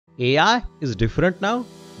AI is different now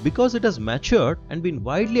because it has matured and been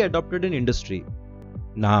widely adopted in industry.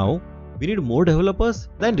 Now, we need more developers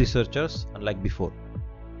than researchers, unlike before.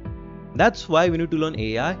 That's why we need to learn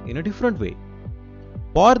AI in a different way.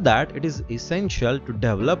 For that, it is essential to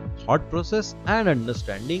develop thought process and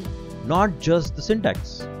understanding, not just the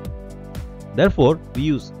syntax. Therefore, we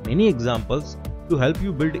use many examples to help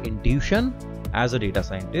you build intuition as a data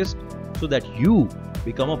scientist so that you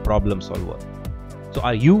become a problem solver. So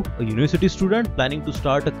are you a university student planning to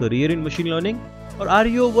start a career in machine learning, or are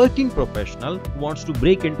you a working professional who wants to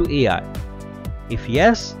break into AI? If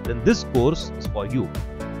yes, then this course is for you.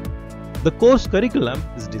 The course curriculum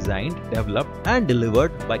is designed, developed and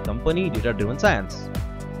delivered by Company Data Driven Science.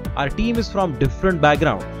 Our team is from different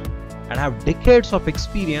backgrounds and have decades of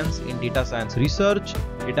experience in data science research,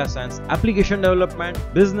 data science application development,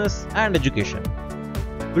 business and education.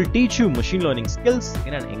 We'll teach you machine learning skills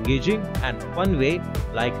in an engaging and fun way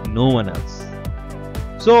like no one else.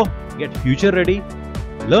 So get future ready,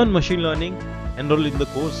 learn machine learning, enroll in the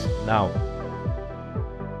course now.